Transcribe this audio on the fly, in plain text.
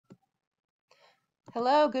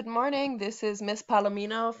Hello, good morning. This is Miss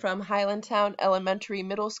Palomino from Highlandtown Elementary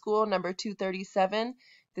Middle School, number 237.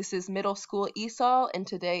 This is Middle School ESOL, and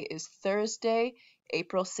today is Thursday,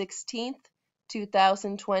 April 16th,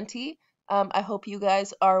 2020. I hope you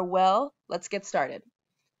guys are well. Let's get started.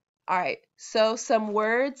 All right, so some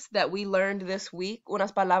words that we learned this week,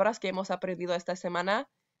 unas palabras que hemos aprendido esta semana.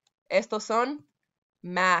 Estos son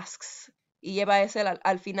masks, y lleva ese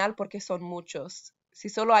al final porque son muchos. Si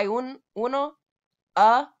solo hay uno,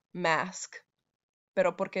 a mask,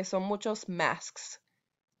 pero porque son muchos masks.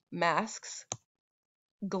 Masks.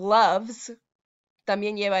 Gloves,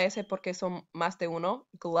 también lleva ese porque son más de uno.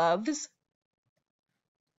 Gloves.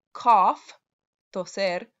 Cough,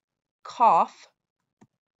 toser. Cough.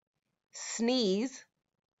 Sneeze.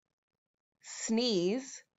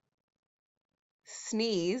 Sneeze.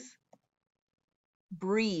 Sneeze.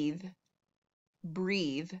 Breathe.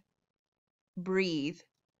 Breathe. Breathe.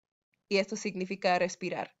 Y esto significa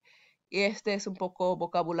respirar. Y este es un poco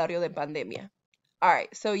vocabulario de pandemia. All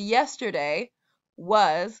right, so yesterday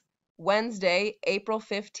was Wednesday, April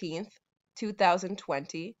 15th,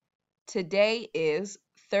 2020. Today is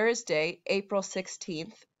Thursday, April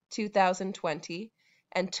 16th, 2020.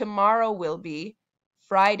 And tomorrow will be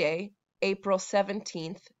Friday, April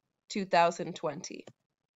 17th, 2020.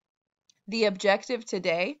 The objective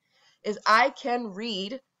today is I can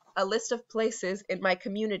read a list of places in my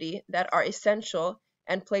community that are essential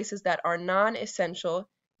and places that are non-essential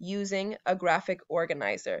using a graphic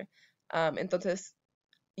organizer. Entonces,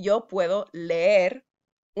 yo puedo leer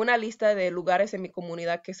una lista de lugares en mi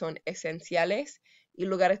comunidad que son esenciales y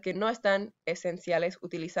lugares que no están esenciales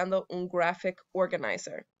utilizando un graphic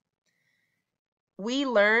organizer. We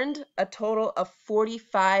learned a total of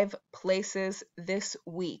 45 places this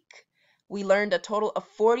week. We learned a total of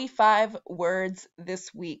 45 words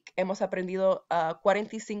this week. Hemos aprendido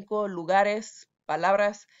 45 lugares,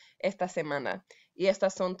 palabras esta semana. Y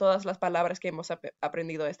estas son todas las palabras que hemos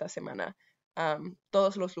aprendido esta semana.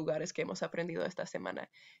 Todos los lugares que hemos aprendido esta semana.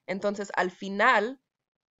 Entonces, al final,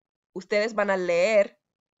 ustedes van a leer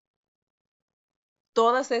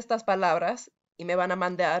todas estas palabras y me van a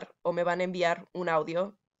mandar o me van a enviar un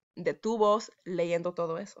audio de tu voz leyendo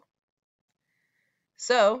todo eso.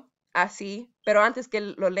 So, así, pero antes que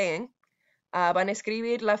lo leen, van a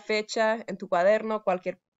escribir la fecha en tu cuaderno,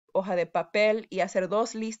 cualquier hoja de papel y hacer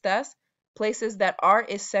dos listas, places that are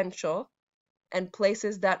essential and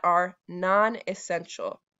places that are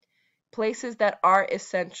non-essential. Places that are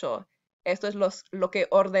essential. Esto es lo que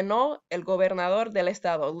ordenó el gobernador del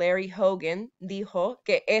estado, Larry Hogan, dijo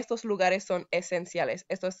que estos lugares son esenciales.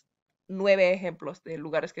 Estos 9 ejemplos de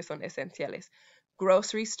lugares que son esenciales.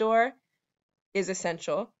 Grocery store is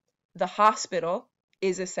essential. The hospital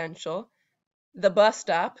is essential. The bus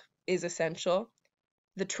stop is essential.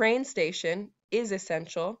 The train station is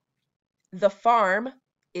essential. The farm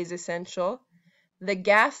is essential. The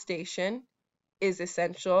gas station is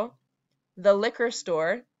essential. The liquor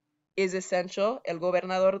store is essential. El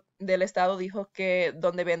gobernador del estado dijo que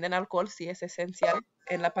donde venden alcohol sí es esencial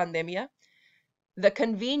en la pandemia. The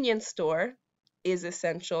convenience store is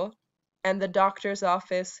essential. And the doctor's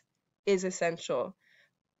office is essential.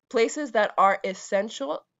 Places that are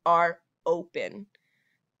essential are open.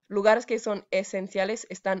 Lugares que son esenciales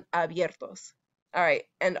están abiertos. All right,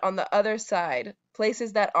 and on the other side,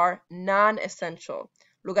 places that are non-essential.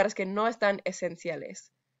 Lugares que no están esenciales.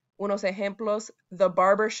 Unos ejemplos, the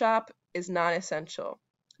barbershop is non-essential.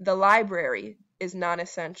 The library is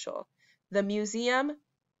non-essential. The museum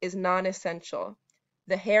is non-essential.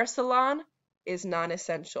 The hair salon is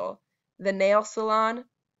non-essential. The nail salon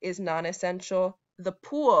is non-essential. The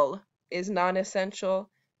pool is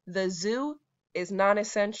non-essential. The zoo is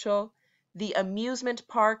non-essential. The amusement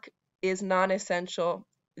park is non-essential.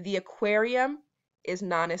 The aquarium is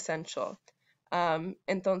non-essential.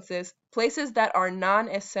 Entonces, places that are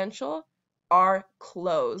non-essential are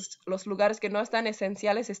closed. Los lugares que no están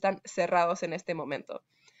esenciales están cerrados en este momento.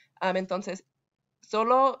 Entonces,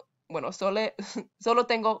 solo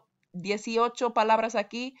tengo 18 palabras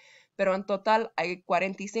aquí, pero en total hay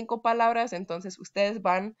 45 palabras, entonces ustedes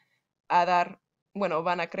van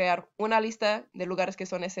a crear una lista de lugares que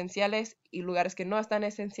son esenciales y lugares que no están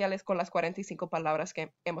esenciales con las 45 palabras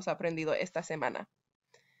que hemos aprendido esta semana.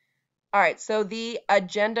 All right, so the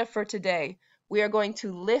agenda for today, we are going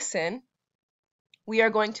to listen, we are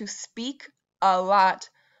going to speak a lot.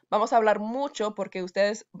 Vamos a hablar mucho porque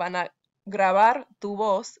ustedes van a grabar tu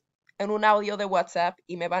voz en un audio de WhatsApp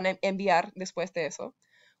y me van a enviar después de eso.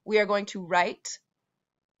 We are going to write,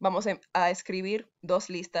 vamos a escribir 2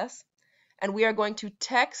 listas, and we are going to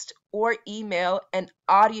text or email an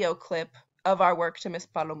audio clip of our work to Miss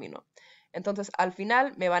Palomino. Entonces, al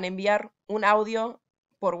final me van a enviar un audio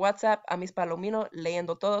por WhatsApp a mis Palomino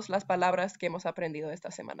leyendo todas las palabras que hemos aprendido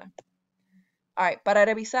esta semana. All right, para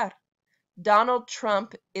revisar. Donald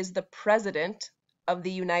Trump is the president of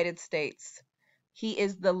the United States. He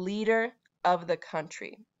is the leader of the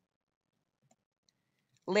country.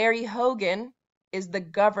 Larry Hogan is the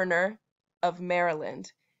governor of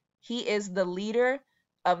Maryland. He is the leader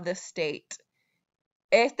of the state.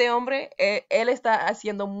 Este hombre, él está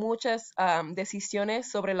haciendo muchas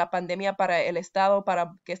decisiones sobre la pandemia para el estado,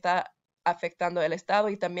 para que está afectando el estado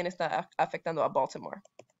y también está afectando a Baltimore.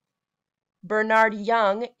 Bernard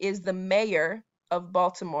Young is the mayor of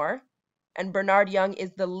Baltimore, and Bernard Young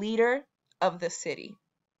is the leader of the city.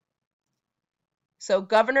 So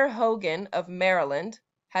Governor Hogan of Maryland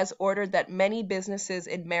has ordered that many businesses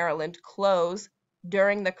in Maryland close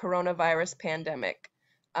during the coronavirus pandemic.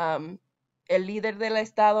 El líder del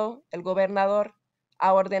estado, el gobernador,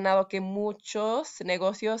 ha ordenado que muchos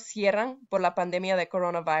negocios cierran por la pandemia de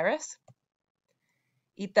coronavirus.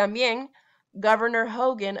 Y también, Governor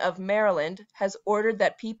Hogan of Maryland has ordered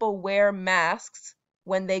that people wear masks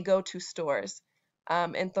when they go to stores.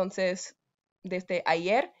 Entonces, desde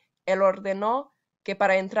ayer, él ordenó que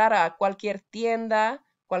para entrar a cualquier tienda,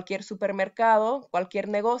 cualquier supermercado, cualquier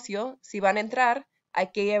negocio, si van a entrar,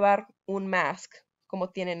 hay que llevar un mask, como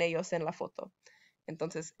tienen ellos en la foto.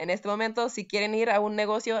 Entonces, en este momento, si quieren ir a un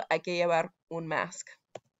negocio, hay que llevar un mask.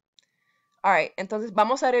 All right, entonces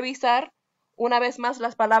vamos a revisar una vez más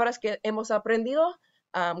las palabras que hemos aprendido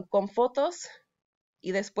con fotos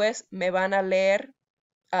y después me van a leer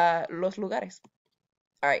los lugares.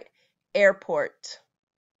 All right, airport,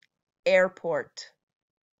 airport,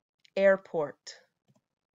 airport.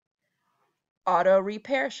 Auto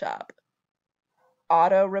repair shop,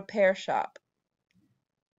 auto repair shop,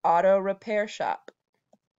 auto repair shop.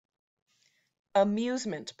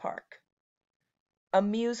 Amusement park,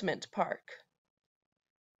 amusement park,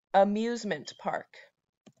 amusement park.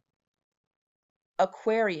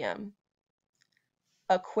 Aquarium,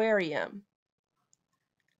 aquarium,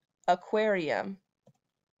 aquarium.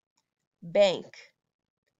 Bank,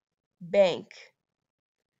 bank,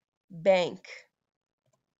 bank.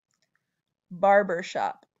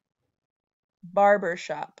 Barbershop,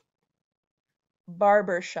 barbershop,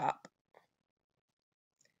 barbershop.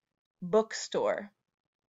 Bookstore,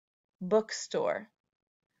 bookstore,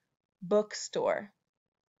 bookstore.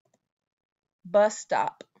 Bus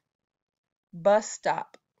stop, bus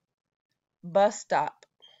stop, bus stop.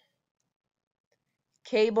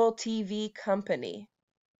 Cable TV company,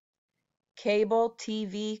 cable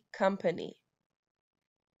TV company,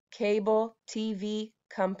 cable TV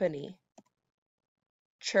company.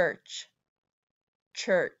 Church,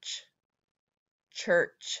 church,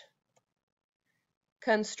 church.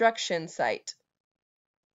 Construction site,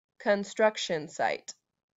 construction site,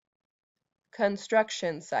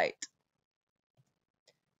 construction site.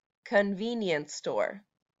 Convenience store,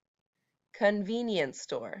 convenience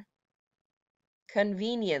store,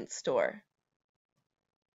 convenience store.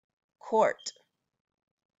 Court,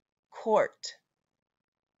 court,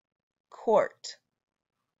 court.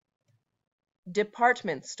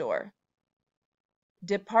 Department store,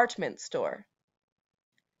 department store,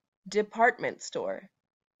 department store.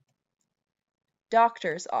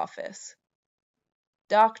 Doctor's office,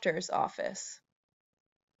 doctor's office,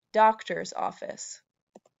 doctor's office.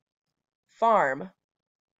 Farm,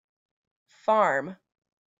 farm,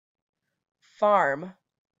 farm.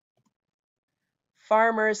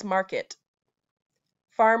 Farmer's market,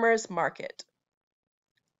 farmer's market,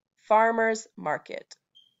 farmer's market.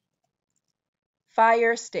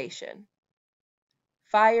 Fire station,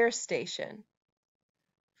 fire station,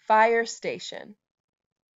 fire station.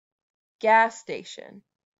 Gas station,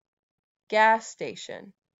 gas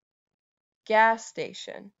station, gas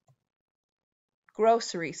station.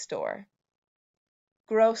 Grocery store,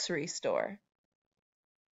 grocery store,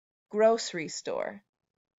 grocery store.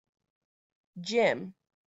 Gym,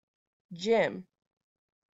 gym,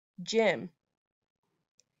 gym.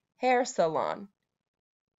 Hair salon,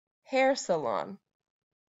 hair salon,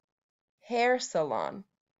 hair salon.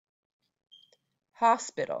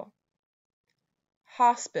 Hospital,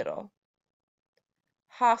 hospital,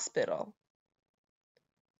 hospital.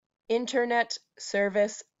 Internet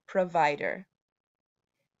service provider,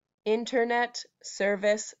 internet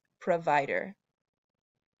service provider,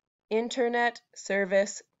 internet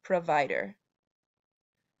service provider.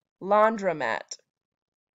 Laundromat,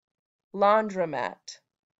 laundromat,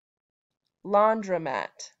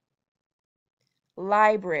 laundromat.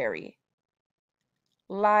 Library,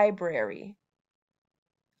 library,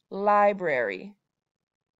 library.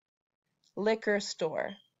 Liquor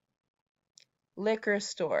store, liquor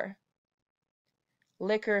store,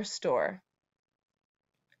 liquor store.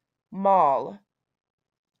 Mall,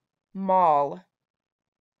 mall,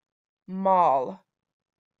 mall.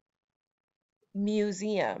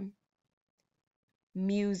 Museum,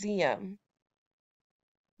 museum,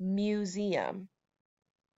 museum.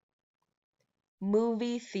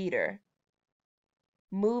 Movie theater,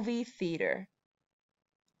 movie theater,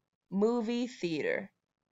 movie theater.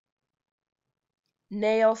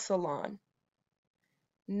 Nail salon,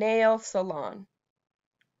 nail salon,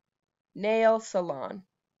 nail salon.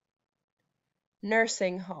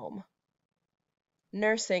 Nursing home,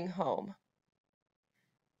 nursing home,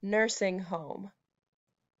 nursing home.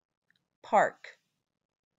 Park,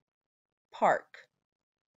 park,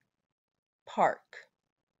 park.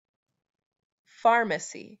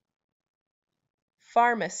 Pharmacy,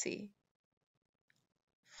 pharmacy,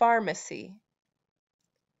 pharmacy.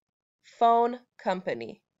 Phone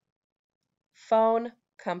company, phone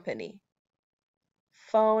company,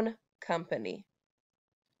 phone company.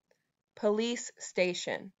 Police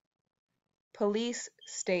station, police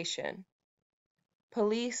station,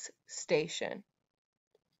 police station.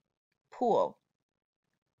 Pool,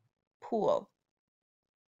 pool,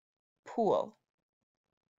 pool.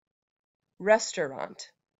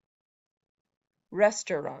 Restaurant,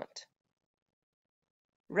 restaurant,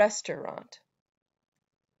 restaurant.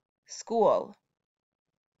 School,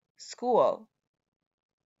 school,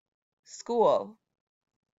 school.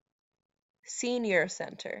 Senior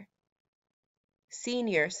center,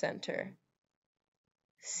 senior center,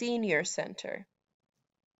 senior center.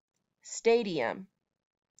 Stadium,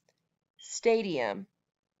 stadium,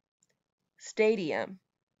 stadium.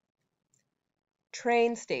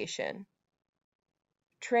 Train station,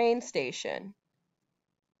 train station,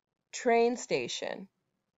 train station.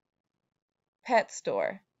 Pet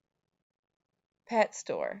store, pet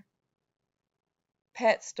store,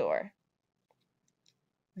 pet store.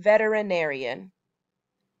 Veterinarian,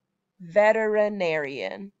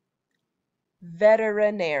 veterinarian,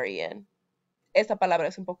 veterinarian. Esta palabra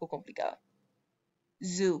es un poco complicada.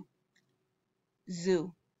 Zoo,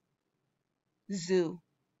 zoo, zoo.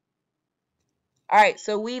 All right,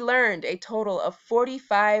 so we learned a total of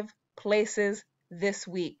 45 places this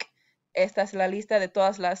week. Esta es la lista de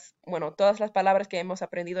todas las palabras que hemos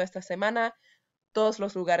aprendido esta semana, todos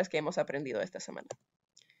los lugares que hemos aprendido esta semana.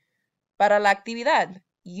 Para la actividad,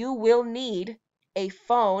 you will need a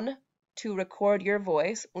phone to record your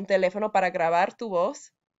voice, un teléfono para grabar tu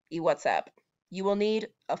voz, y WhatsApp. You will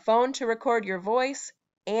need a phone to record your voice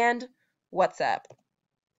and WhatsApp.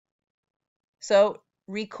 So,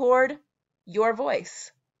 record your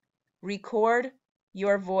voice. Record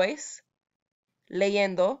your voice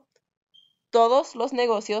leyendo todos los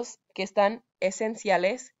negocios que están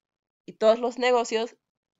esenciales y todos los negocios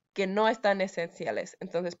que no están esenciales.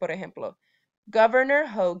 Entonces, por ejemplo, Governor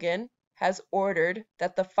Hogan has ordered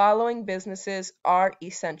that the following businesses are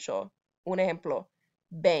essential. Un ejemplo,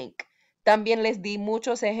 bank. También les di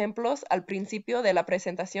muchos ejemplos al principio de la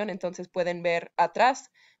presentación, entonces pueden ver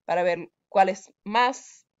atrás para ver cuáles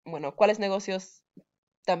negocios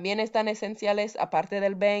también están esenciales aparte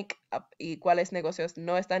del bank y cuáles negocios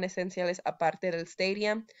no están esenciales aparte del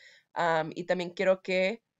stadium. Y también quiero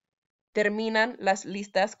que terminan las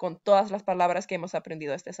listas con todas las palabras que hemos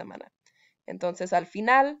aprendido esta semana. Entonces, al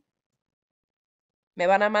final, me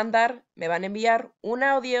van a enviar un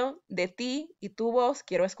audio de ti y tu voz.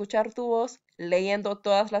 Quiero escuchar tu voz leyendo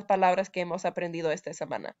todas las palabras que hemos aprendido esta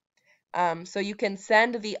semana. So you can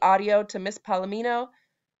send the audio to Miss Palomino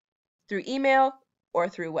through email or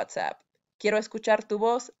through WhatsApp. Quiero escuchar tu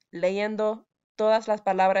voz leyendo todas las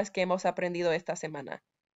palabras que hemos aprendido esta semana.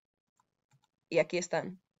 Y aquí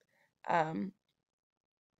están.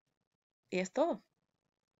 Y es todo.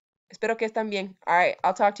 Espero que estén bien. All right,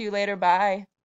 I'll talk to you later. Bye.